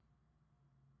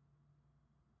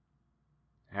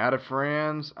Howdy,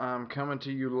 friends. I'm coming to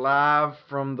you live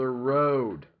from the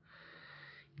road.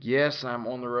 Yes, I'm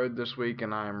on the road this week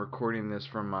and I am recording this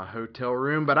from my hotel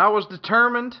room, but I was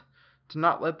determined to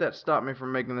not let that stop me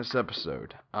from making this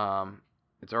episode.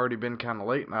 It's already been kind of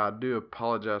late and I do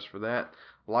apologize for that.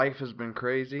 Life has been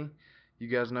crazy. You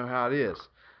guys know how it is.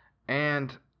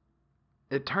 And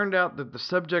it turned out that the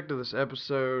subject of this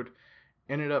episode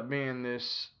ended up being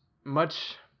this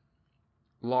much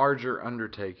larger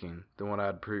undertaking than what I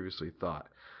had previously thought.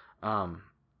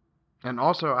 And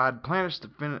also, I'd planned to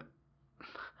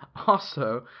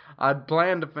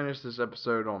finish this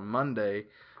episode on Monday,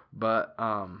 but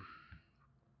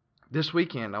this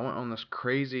weekend I went on this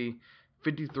crazy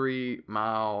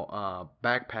 53-mile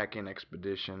backpacking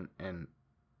expedition, and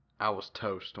I was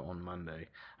toast on Monday.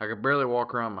 I could barely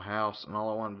walk around my house, and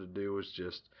all I wanted to do was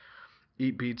just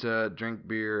eat pizza, drink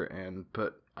beer, and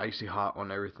put icy hot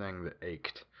on everything that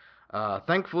ached.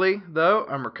 Thankfully, though,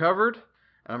 I'm recovered,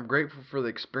 and I'm grateful for the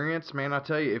experience. Man, I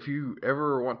tell you, if you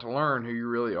ever want to learn who you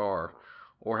really are,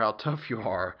 or how tough you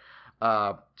are,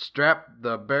 strap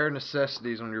the bare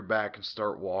necessities on your back and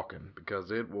start walking,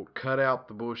 because it will cut out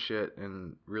the bullshit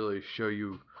and really show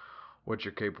you what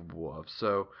you're capable of.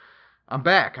 So, I'm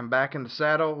back in the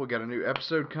saddle. We got a new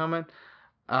episode coming.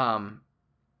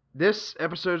 This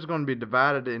episode is going to be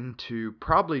divided into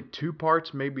probably 2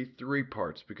 parts, maybe 3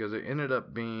 parts, because it ended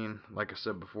up being, like I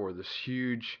said before, this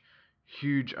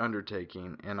huge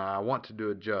undertaking, and I want to do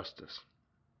it justice.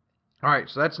 Alright,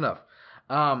 so that's enough.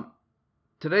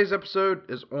 Today's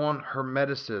episode is on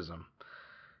Hermeticism.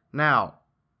 Now,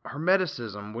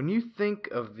 Hermeticism, when you think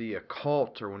of the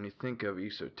occult or when you think of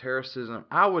esotericism,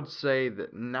 I would say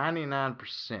that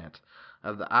 99%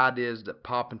 of the ideas that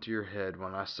pop into your head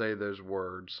when I say those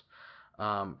words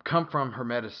come from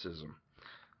Hermeticism.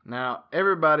 Now,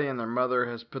 everybody and their mother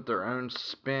has put their own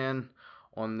spin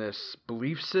on this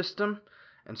belief system,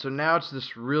 and so now it's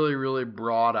this really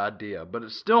broad idea. But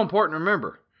it's still important to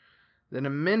remember that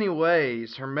in many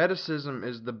ways, Hermeticism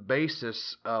is the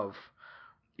basis of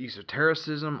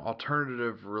esotericism,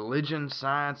 alternative religion,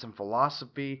 science, and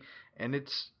philosophy, and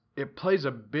it plays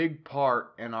a big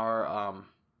part in our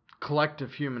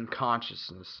collective human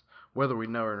consciousness, whether we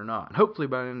know it or not. And hopefully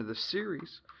by the end of this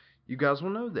series, you guys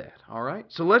will know that. Alright?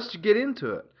 So let's get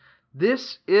into it.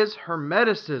 This is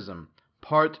Hermeticism,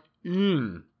 part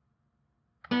 1.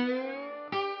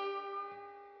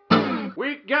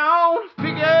 We gon'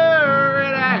 figure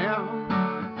it out.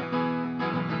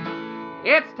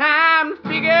 It's time to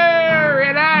figure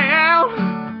it out.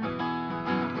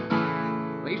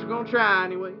 At least we're gonna try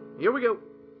anyway. Here we go.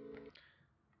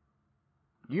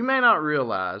 You may not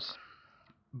realize,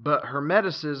 but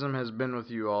Hermeticism has been with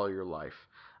you all your life.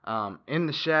 In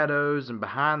the shadows and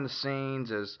behind the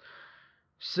scenes, as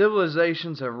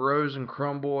civilizations have rose and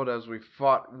crumbled, as we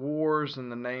fought wars in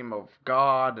the name of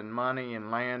God and money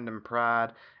and land and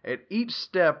pride, at each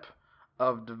step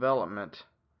of development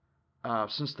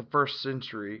since the first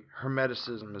century,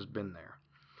 Hermeticism has been there.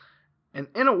 And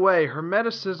in a way,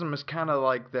 Hermeticism is kind of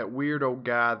like that weird old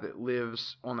guy that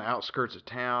lives on the outskirts of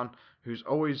town who's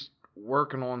always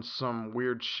working on some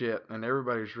weird shit, and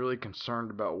everybody's really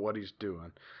concerned about what he's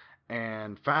doing.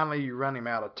 And finally, you run him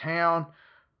out of town,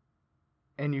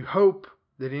 and you hope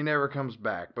that he never comes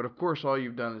back. But of course, all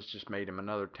you've done is just made him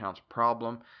another town's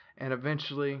problem, and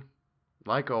eventually,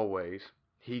 like always,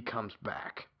 he comes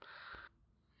back.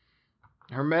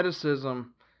 Hermeticism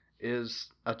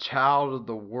is a child of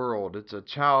the world. It's a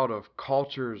child of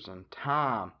cultures and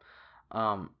time.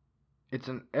 It's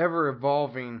an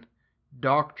ever-evolving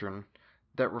doctrine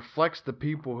that reflects the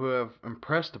people who have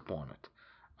impressed upon it.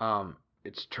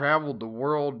 It's traveled the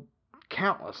world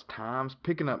countless times,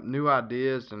 picking up new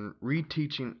ideas and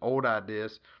reteaching old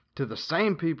ideas to the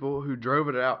same people who drove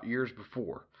it out years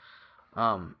before.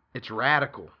 It's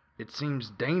radical. It seems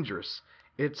dangerous.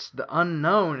 It's the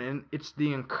unknown, and it's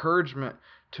the encouragement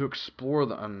to explore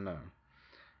the unknown.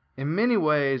 In many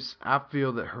ways, I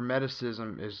feel that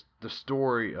Hermeticism is the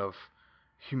story of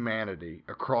humanity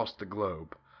across the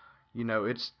globe. You know,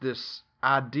 it's this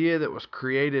idea that was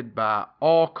created by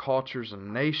all cultures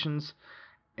and nations,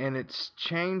 and it's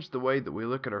changed the way that we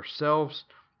look at ourselves,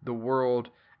 the world,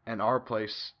 and our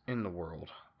place in the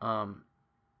world.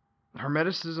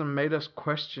 Hermeticism made us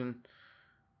question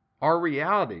our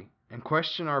reality and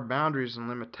question our boundaries and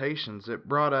limitations. It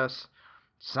brought us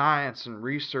science and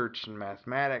research and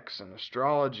mathematics and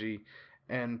astrology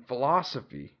and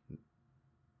philosophy.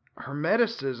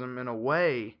 Hermeticism, in a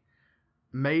way,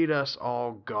 made us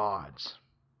all gods,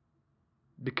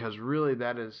 because really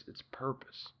that is its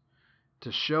purpose,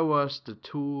 to show us the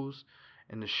tools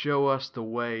and to show us the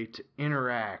way to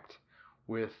interact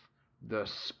with the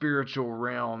spiritual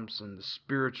realms and the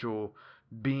spiritual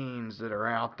beings that are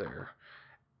out there.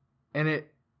 And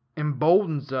it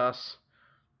emboldens us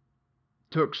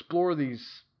to explore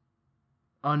these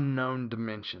unknown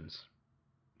dimensions,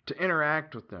 to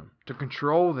interact with them, to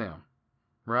control them,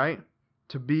 right?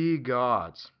 To be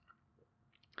gods.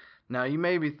 Now, you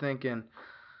may be thinking,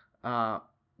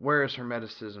 where is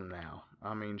Hermeticism now?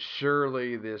 I mean,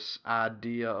 surely this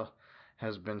idea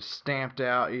has been stamped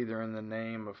out either in the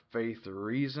name of faith or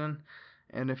reason.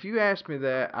 And if you ask me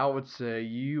that, I would say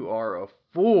you are a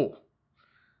fool.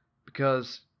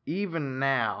 Because even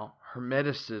now,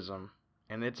 Hermeticism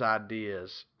and its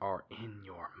ideas are in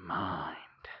your mind.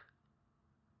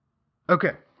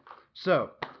 Okay,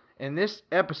 so in this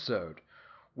episode,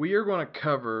 we are going to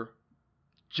cover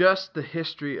just the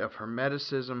history of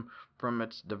Hermeticism from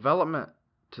its development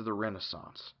to the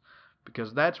Renaissance,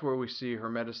 because that's where we see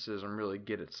Hermeticism really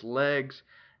get its legs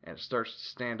and it starts to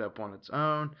stand up on its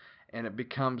own, and it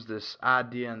becomes this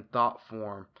idea and thought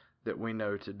form that we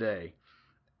know today.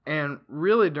 And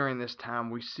really during this time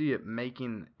we see it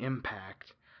making an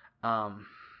impact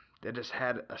that has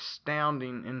had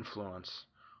astounding influence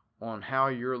on how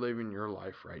you're living your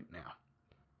life right now.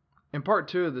 In part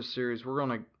 2 of this series, we're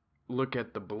going to look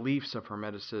at the beliefs of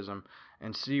Hermeticism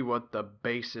and see what the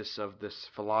basis of this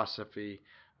philosophy,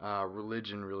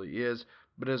 religion really is.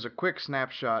 But as a quick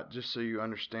snapshot, just so you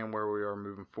understand where we are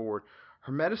moving forward,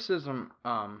 Hermeticism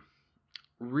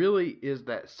really is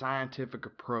that scientific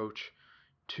approach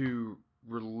to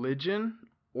religion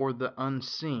or the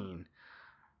unseen.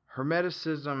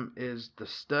 Hermeticism is the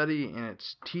study and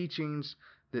its teachings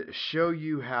that show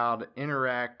you how to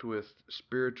interact with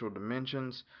spiritual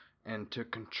dimensions and to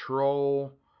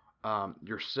control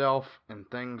yourself and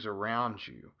things around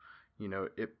you. You know,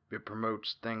 it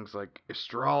promotes things like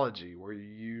astrology, where you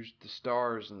use the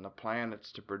stars and the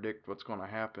planets to predict what's going to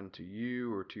happen to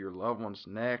you or to your loved ones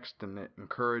next, and it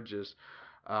encourages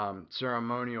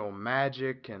ceremonial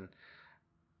magic,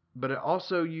 but it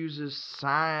also uses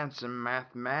science and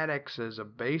mathematics as a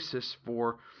basis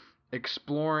for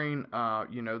exploring,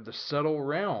 the subtle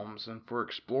realms and for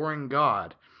exploring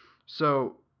God.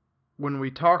 So when we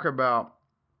talk about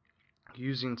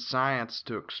using science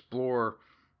to explore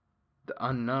the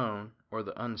unknown or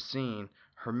the unseen,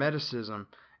 Hermeticism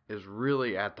is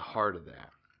really at the heart of that.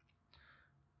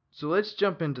 So let's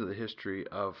jump into the history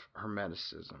of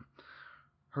Hermeticism.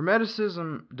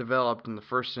 Hermeticism developed in the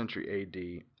 1st century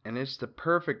AD, and it's the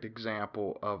perfect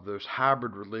example of those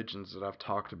hybrid religions that I've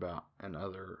talked about in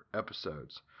other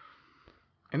episodes.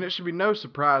 And it should be no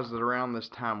surprise that around this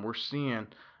time we're seeing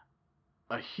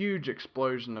a huge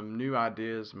explosion of new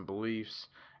ideas and beliefs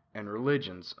and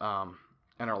religions.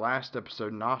 In our last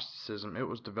episode, Gnosticism, it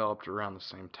was developed around the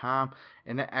same time,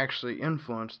 and it actually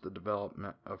influenced the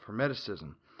development of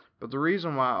Hermeticism. But the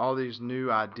reason why all these new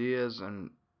ideas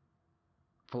and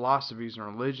philosophies and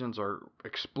religions are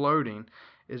exploding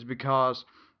is because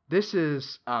this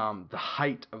is the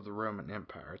height of the Roman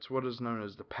Empire. It's what is known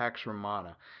as the Pax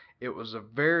Romana. It was a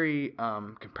very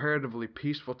comparatively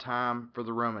peaceful time for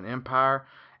the Roman Empire,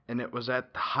 and it was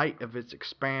at the height of its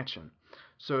expansion.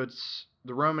 So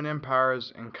the Roman Empire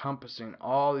is encompassing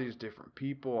all these different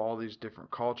people, all these different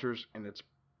cultures, and it's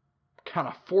kind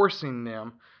of forcing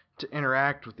them to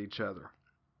interact with each other.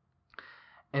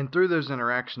 And through those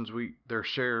interactions,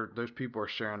 those people are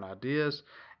sharing ideas,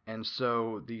 and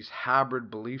so these hybrid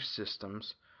belief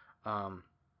systems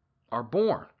are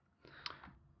born.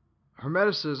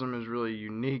 Hermeticism is really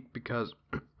unique because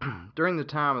during the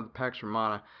time of the Pax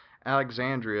Romana,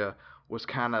 Alexandria was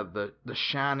kind of the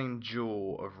shining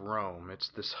jewel of Rome. It's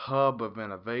this hub of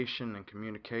innovation and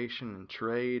communication and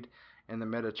trade in the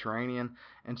Mediterranean,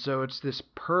 and so it's this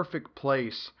perfect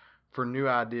place for new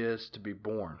ideas to be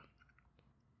born.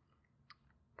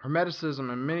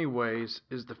 Hermeticism in many ways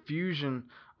is the fusion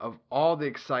of all the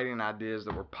exciting ideas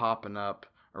that were popping up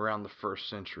around the 1st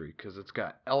century, because it's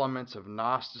got elements of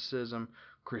Gnosticism,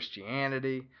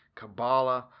 Christianity,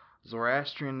 Kabbalah,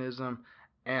 Zoroastrianism,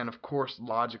 and of course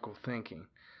logical thinking.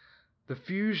 The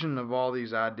fusion of all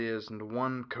these ideas into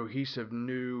one cohesive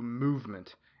new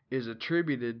movement is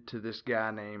attributed to this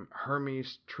guy named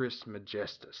Hermes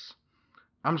Trismegistus.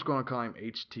 I'm just going to call him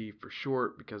HT for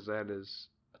short because that is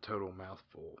a total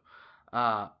mouthful.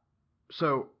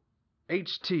 So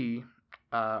HT,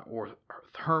 or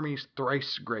Hermes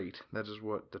Thrice Great, that is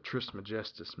what the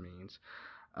Trismegistus means.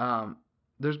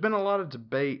 There's been a lot of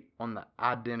debate on the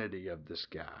identity of this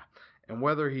guy and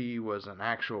whether he was an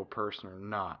actual person or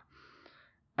not.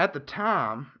 At the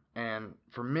time, and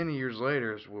for many years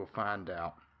later, as we'll find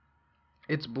out,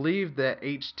 It's believed that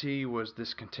H.T. was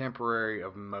this contemporary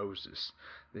of Moses,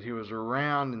 that he was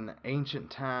around in the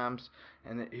ancient times,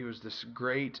 and that he was this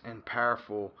great and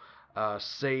powerful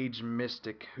sage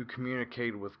mystic who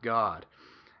communicated with God.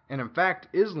 And in fact,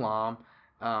 Islam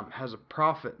has a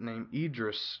prophet named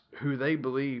Idris who they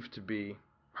believe to be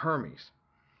Hermes.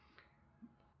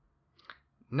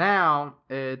 Now,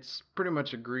 it's pretty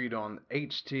much agreed on that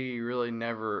HT really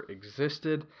never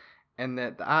existed, and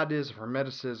that the ideas of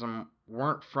Hermeticism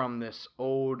weren't from this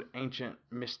old ancient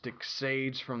mystic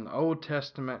sage from the Old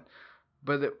Testament,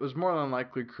 but it was more than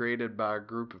likely created by a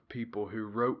group of people who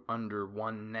wrote under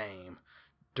one name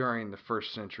during the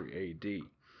 1st century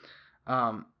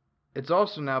AD. It's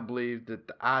also now believed that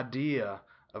the idea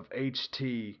of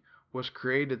HT was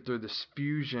created through this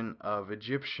fusion of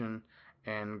Egyptian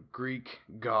and Greek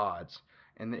gods,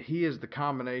 and that he is the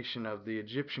combination of the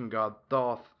Egyptian god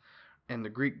Thoth and the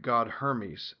Greek god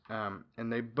Hermes,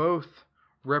 and they both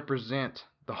represent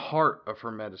the heart of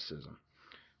Hermeticism.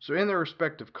 So, in their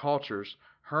respective cultures,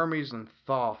 Hermes and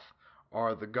Thoth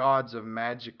are the gods of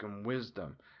magic and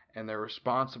wisdom, and they're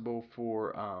responsible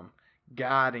for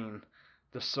guiding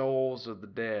the souls of the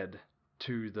dead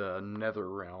to the nether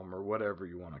realm, or whatever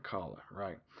you want to call it,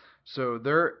 right? So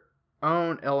their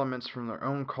own elements from their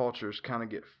own cultures kind of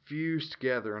get fused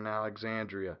together in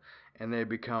Alexandria, and they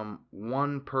become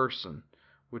one person,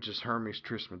 which is Hermes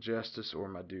Trismegistus, or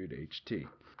my dude HT.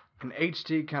 And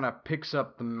HT kind of picks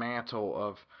up the mantle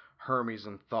of Hermes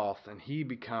and Thoth, and he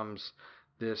becomes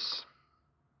this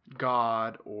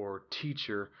god or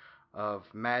teacher of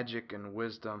magic and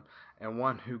wisdom, and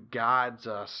one who guides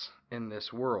us in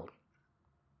this world.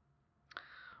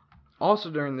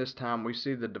 Also during this time, we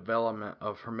see the development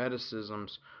of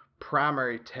Hermeticism's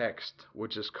primary text,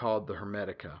 which is called the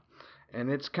Hermetica. And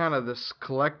it's kind of this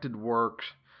collected work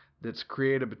that's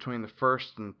created between the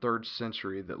 1st and 3rd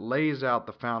century that lays out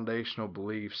the foundational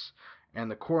beliefs and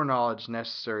the core knowledge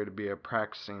necessary to be a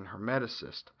practicing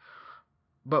Hermeticist.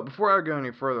 But before I go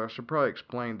any further, I should probably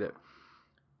explain that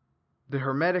the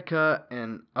Hermetica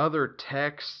and other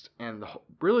texts and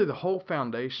really the whole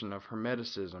foundation of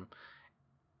Hermeticism,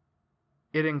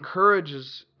 it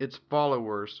encourages its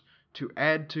followers to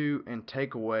add to and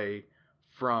take away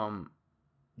from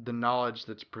the knowledge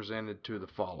that's presented to the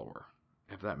follower,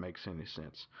 if that makes any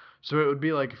sense. So it would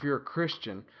be like if you're a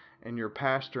Christian and your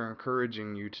pastor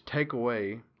encouraging you to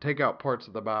take out parts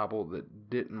of the Bible that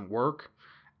didn't work,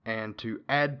 and to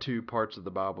add to parts of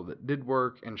the Bible that did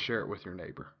work and share it with your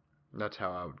neighbor. That's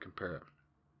how I would compare it.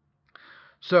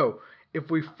 So, if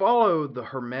we follow the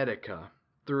Hermetica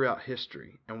throughout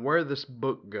history and where this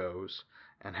book goes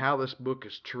and how this book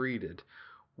is treated,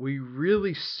 we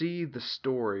really see the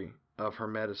story of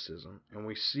Hermeticism, and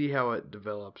we see how it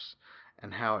develops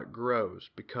and how it grows,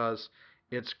 because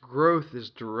its growth is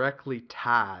directly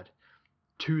tied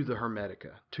to the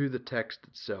Hermetica, to the text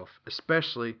itself,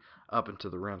 especially up into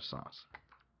the Renaissance.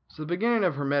 So the beginning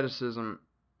of Hermeticism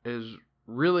is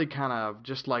really kind of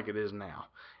just like it is now.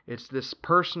 It's this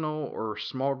personal or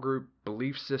small group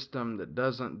belief system that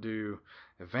doesn't do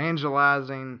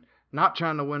evangelizing, not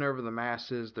trying to win over the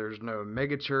masses. There's no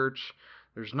megachurch.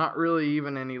 There's not really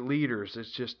even any leaders.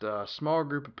 It's just a small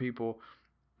group of people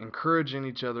encouraging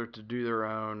each other to do their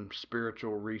own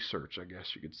spiritual research, I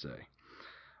guess you could say.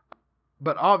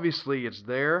 But obviously it's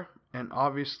there, and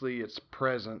obviously it's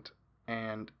present,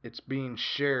 and it's being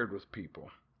shared with people.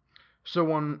 So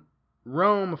when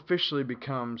Rome officially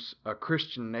becomes a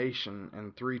Christian nation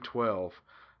in 312,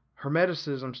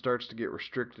 Hermeticism starts to get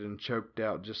restricted and choked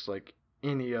out just like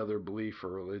any other belief or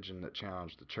religion that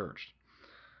challenged the church.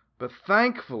 But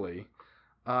thankfully,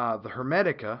 the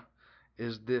Hermetica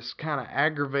is this kind of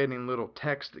aggravating little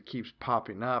text that keeps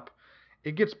popping up.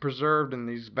 It gets preserved in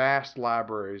these vast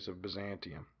libraries of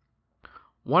Byzantium.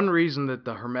 One reason that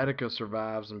the Hermetica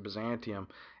survives in Byzantium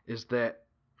is that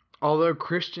although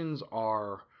Christians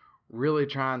are really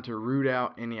trying to root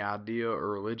out any idea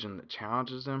or religion that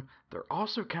challenges them, they're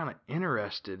also kind of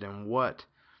interested in what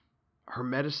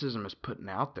Hermeticism is putting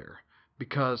out there.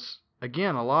 Because,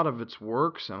 again, a lot of its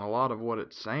works and a lot of what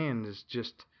it's saying is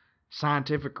just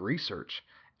scientific research.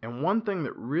 And one thing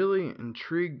that really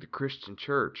intrigued the Christian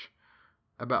church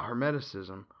about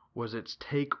Hermeticism was its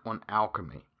take on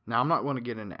alchemy. Now, I'm not going to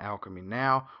get into alchemy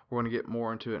now. We're going to get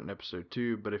more into it in episode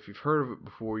 2. But if you've heard of it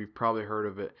before, you've probably heard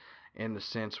of it in the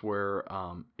sense where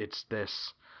it's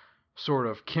this sort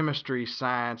of chemistry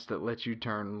science that lets you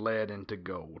turn lead into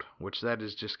gold, which that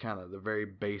is just kind of the very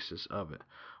basis of it.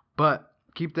 But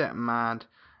keep that in mind.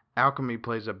 Alchemy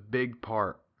plays a big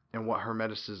part in what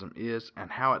Hermeticism is and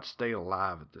how it stayed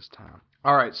alive at this time.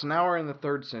 Alright, so now we're in the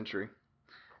 3rd century.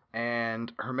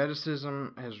 And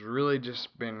Hermeticism has really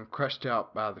just been crushed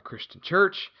out by the Christian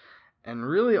church, and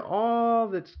really all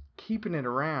that's keeping it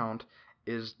around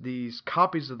is these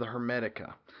copies of the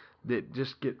Hermetica that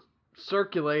just get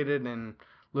circulated in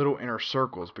little inner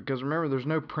circles. Because remember, there's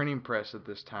no printing press at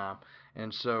this time,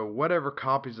 and so whatever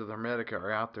copies of the Hermetica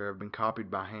are out there have been copied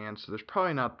by hand, so there's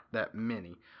probably not that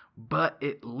many. But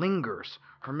it lingers.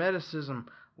 Hermeticism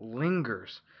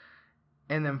lingers.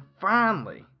 And then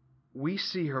finally, we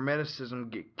see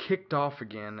Hermeticism get kicked off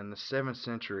again in the 7th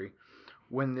century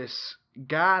when this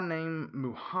guy named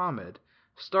Muhammad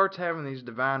starts having these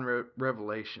divine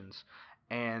revelations,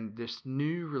 and this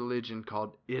new religion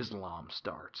called Islam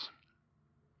starts.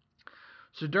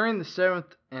 So during the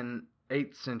 7th and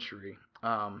 8th century,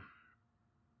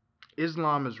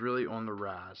 Islam is really on the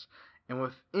rise. And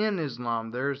within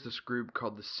Islam, there's this group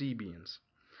called the Sabians.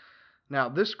 Now,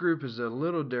 this group is a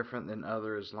little different than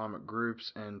other Islamic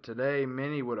groups, and today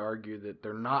many would argue that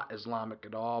they're not Islamic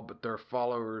at all, but they're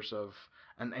followers of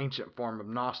an ancient form of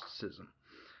Gnosticism.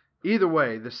 Either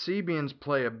way, the Sabians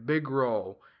play a big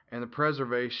role in the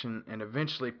preservation and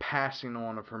eventually passing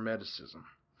on of Hermeticism.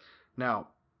 Now,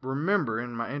 remember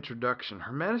in my introduction,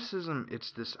 Hermeticism,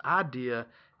 it's this idea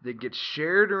that gets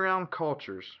shared around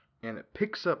cultures, and it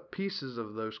picks up pieces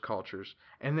of those cultures,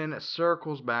 and then it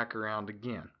circles back around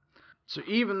again. So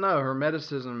even though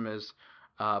Hermeticism is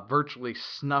virtually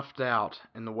snuffed out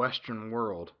in the Western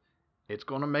world, it's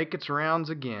going to make its rounds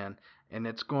again, and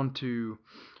it's going to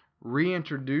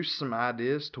reintroduce some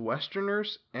ideas to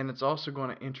Westerners, and it's also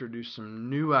going to introduce some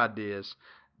new ideas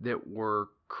that were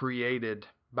created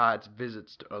by its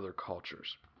visits to other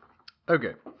cultures.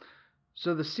 Okay,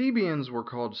 so the Sabians were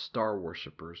called star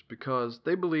worshippers because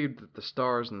they believed that the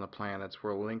stars and the planets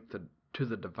were linked to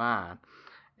the divine,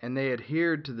 and they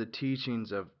adhered to the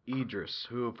teachings of Idris,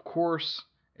 who of course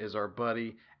is our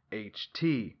buddy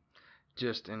HT,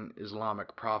 just in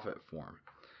Islamic prophet form.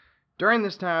 During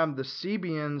this time, the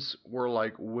Sabians were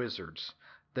like wizards.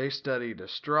 They studied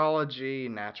astrology,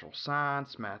 natural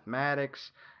science,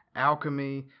 mathematics,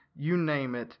 alchemy, you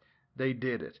name it, they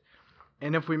did it.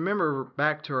 And if we remember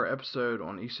back to our episode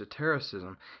on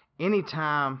esotericism, any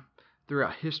time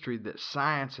throughout history that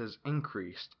science has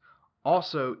increased,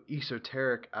 also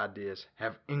esoteric ideas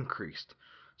have increased.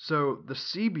 So the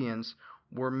Sabians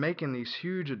were making these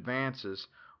huge advances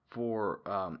for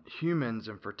humans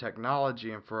and for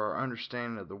technology and for our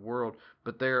understanding of the world,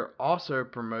 but they're also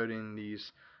promoting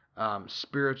these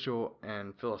spiritual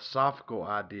and philosophical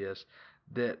ideas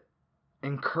that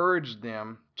encourage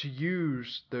them to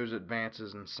use those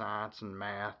advances in science and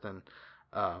math and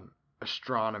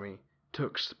astronomy to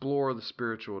explore the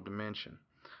spiritual dimension.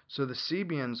 So the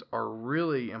Sabians are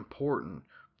really important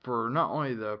for not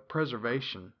only the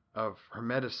preservation of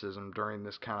Hermeticism during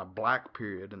this kind of black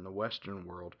period in the Western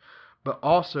world, but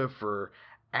also for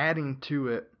adding to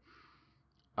it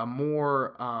a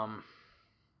more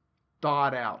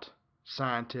thought out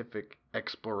scientific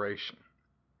exploration.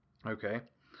 Okay?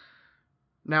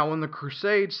 Now, when the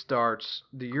Crusade starts,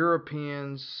 the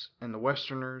Europeans and the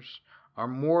Westerners are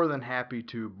more than happy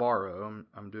to borrow,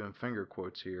 I'm doing finger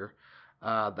quotes here,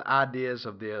 the ideas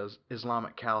of the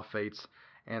Islamic caliphates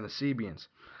and the Sabians.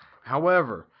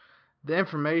 However, the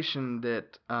information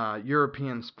that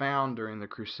Europeans found during the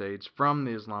Crusades from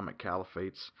the Islamic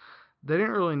caliphates, they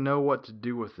didn't really know what to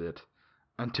do with it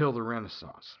until the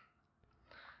Renaissance.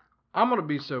 I'm going to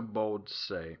be so bold to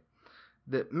say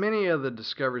that many of the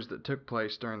discoveries that took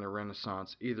place during the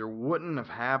Renaissance either wouldn't have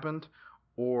happened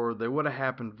or they would have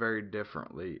happened very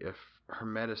differently if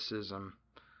Hermeticism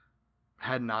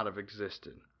had not have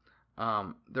existed.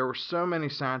 There were so many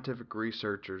scientific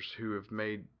researchers who have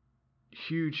made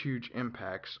huge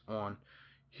impacts on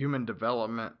human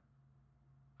development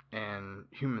and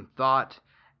human thought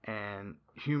and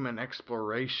human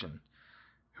exploration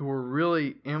who were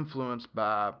really influenced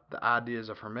by the ideas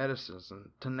of Hermeticism.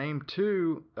 To name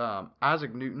two,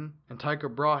 Isaac Newton and Tycho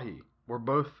Brahe were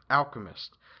both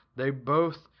alchemists. They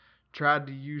both tried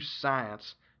to use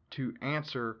science to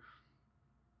answer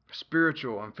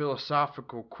spiritual and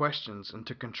philosophical questions and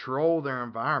to control their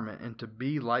environment and to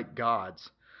be like gods.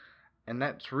 And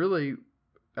that's really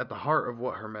at the heart of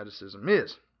what Hermeticism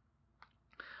is.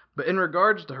 But in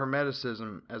regards to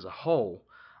Hermeticism as a whole,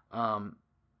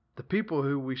 the people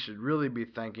who we should really be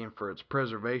thanking for its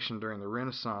preservation during the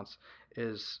Renaissance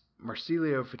is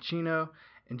Marsilio Ficino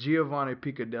and Giovanni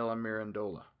Pico della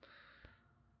Mirandola.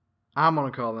 I'm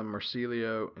going to call them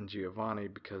Marsilio and Giovanni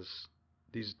because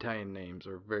these Italian names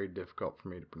are very difficult for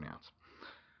me to pronounce.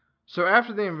 So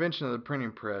after the invention of the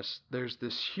printing press, there's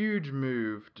this huge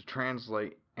move to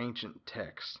translate ancient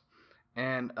texts.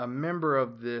 and a member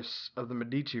of the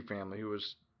Medici family, who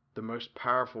was the most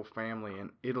powerful family in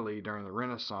Italy during the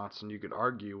Renaissance, and you could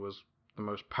argue was the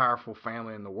most powerful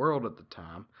family in the world at the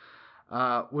time,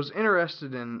 was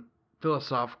interested in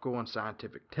philosophical and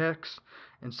scientific texts,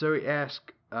 and so he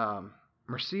asked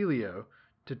Marsilio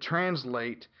to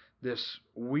translate this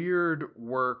weird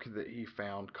work that he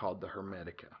found called the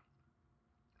Hermetica.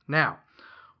 Now,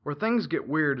 where things get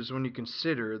weird is when you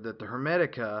consider that the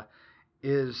Hermetica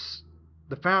is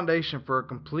the foundation for a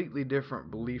completely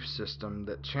different belief system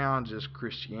that challenges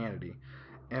Christianity,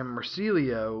 and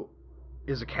Marsilio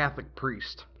is a Catholic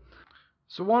priest.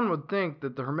 So one would think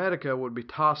that the Hermetica would be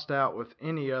tossed out with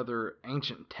any other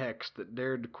ancient text that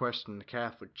dared to question the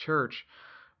Catholic Church,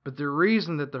 but the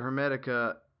reason that the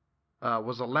Hermetica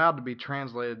was allowed to be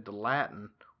translated to Latin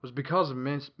was because of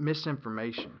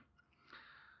misinformation.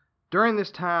 During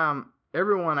this time,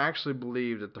 everyone actually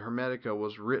believed that the Hermetica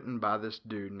was written by this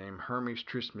dude named Hermes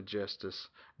Trismegistus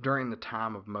during the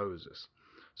time of Moses.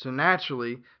 So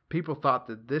naturally, people thought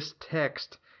that this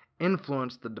text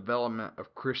influenced the development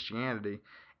of Christianity,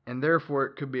 and therefore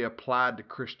it could be applied to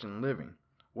Christian living,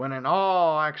 when in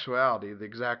all actuality the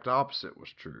exact opposite was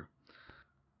true.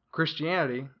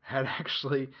 Christianity had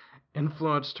actually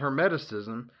influenced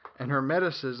Hermeticism, and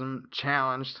Hermeticism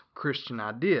challenged Christian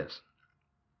ideas.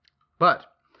 But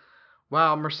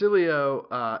while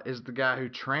Marsilio is the guy who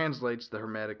translates the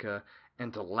Hermetica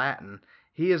into Latin,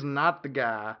 he is not the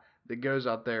guy that goes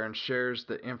out there and shares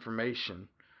the information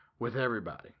with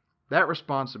everybody. That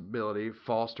responsibility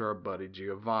falls to our buddy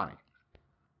Giovanni.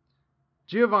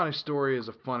 Giovanni's story is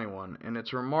a funny one, and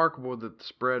it's remarkable that the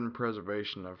spread and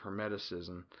preservation of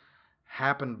Hermeticism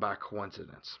happened by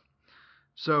coincidence.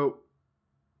 So,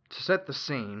 to set the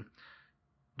scene,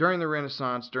 during the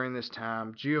Renaissance, during this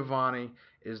time, Giovanni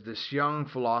is this young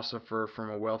philosopher from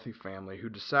a wealthy family who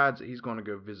decides that he's going to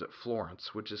go visit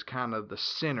Florence, which is kind of the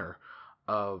center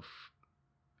of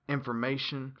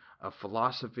information, of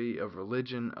philosophy, of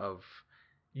religion, of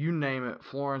you name it.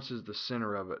 Florence is the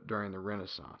center of it during the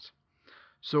Renaissance.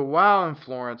 So while in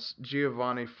Florence,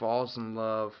 Giovanni falls in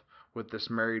love with this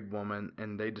married woman,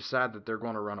 and they decide that they're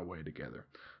going to run away together.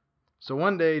 So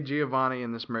one day, Giovanni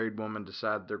and this married woman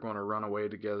decide they're going to run away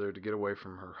together to get away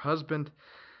from her husband.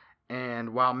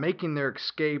 And while making their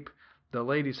escape, the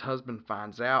lady's husband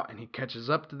finds out, and he catches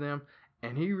up to them,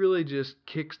 and he really just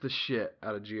kicks the shit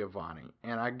out of Giovanni.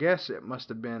 And I guess it must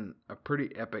have been a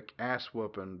pretty epic ass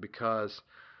whooping, because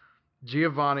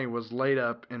Giovanni was laid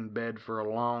up in bed for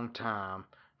a long time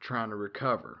trying to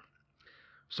recover.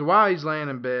 So while he's laying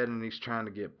in bed and he's trying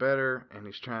to get better, and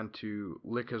he's trying to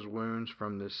lick his wounds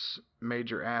from this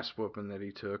major ass whooping that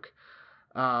he took,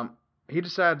 he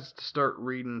decides to start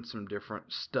reading some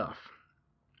different stuff.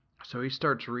 So he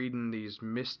starts reading these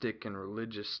mystic and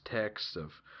religious texts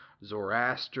of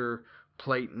Zoroaster,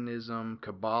 Platonism,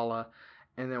 Kabbalah,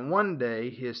 and then one day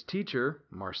his teacher,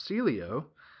 Marsilio,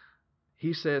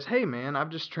 he says, "Hey man, I've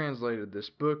just translated this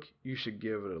book, you should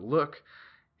give it a look.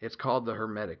 It's called the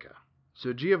Hermetica."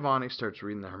 So Giovanni starts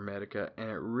reading the Hermetica, and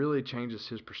it really changes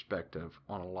his perspective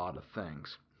on a lot of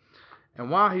things. And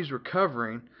while he's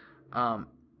recovering,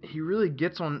 he really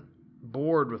gets on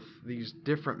board with these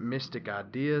different mystic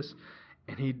ideas,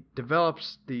 and he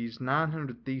develops these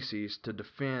 900 theses to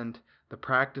defend the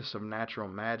practice of natural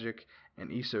magic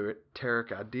and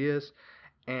esoteric ideas.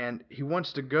 And he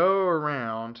wants to go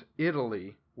around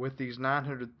Italy with these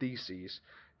 900 theses,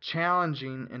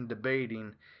 challenging and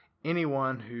debating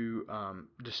anyone who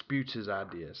disputes his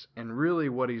ideas. And really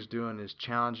what he's doing is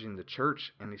challenging the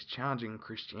church, and he's challenging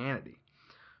Christianity.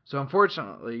 So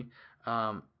unfortunately,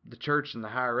 the church and the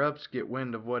higher-ups get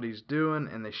wind of what he's doing,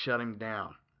 and they shut him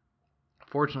down.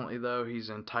 Fortunately, though, he's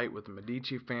in tight with the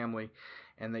Medici family,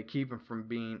 and they keep him from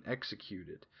being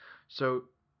executed. So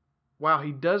while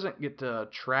he doesn't get to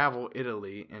travel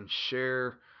Italy and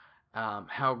share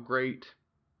how great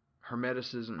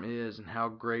Hermeticism is and how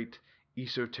great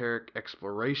esoteric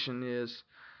exploration is,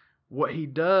 what he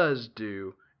does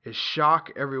do is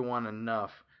shock everyone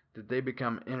enough that they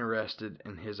become interested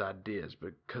in his ideas,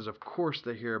 because of course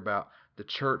they hear about the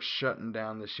church shutting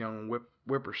down this young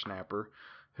whippersnapper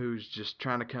who's just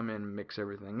trying to come in and mix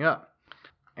everything up.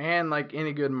 And like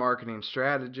any good marketing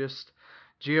strategist,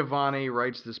 Giovanni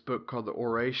writes this book called The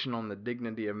Oration on the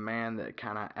Dignity of Man that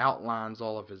kind of outlines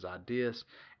all of his ideas.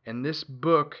 And this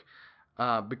book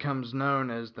becomes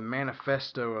known as the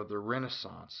Manifesto of the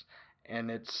Renaissance. And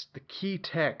it's the key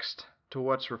text to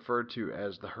what's referred to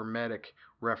as the Hermetic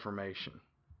Reformation.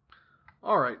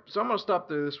 Alright, so I'm going to stop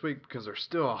there this week because there's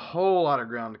still a whole lot of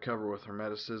ground to cover with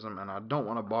Hermeticism, and I don't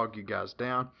want to bog you guys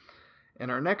down. In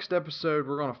our next episode,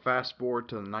 we're going to fast forward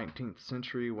to the 19th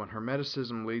century when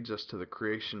Hermeticism leads us to the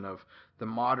creation of the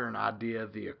modern idea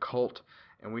of the occult,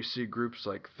 and we see groups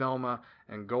like Thelma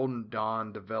and Golden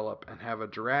Dawn develop and have a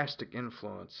drastic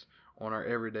influence on our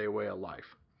everyday way of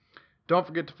life. Don't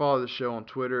forget to follow the show on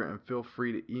Twitter and feel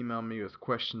free to email me with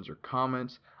questions or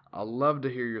comments. I love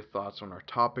to hear your thoughts on our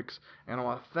topics, and I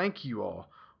want to thank you all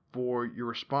for your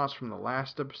response from the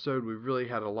last episode. We really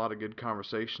had a lot of good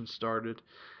conversations started,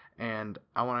 and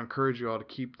I want to encourage you all to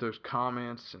keep those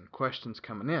comments and questions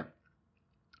coming in.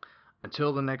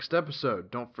 Until the next episode,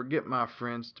 don't forget, my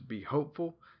friends, to be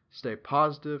hopeful, stay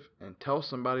positive, and tell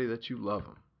somebody that you love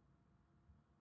them.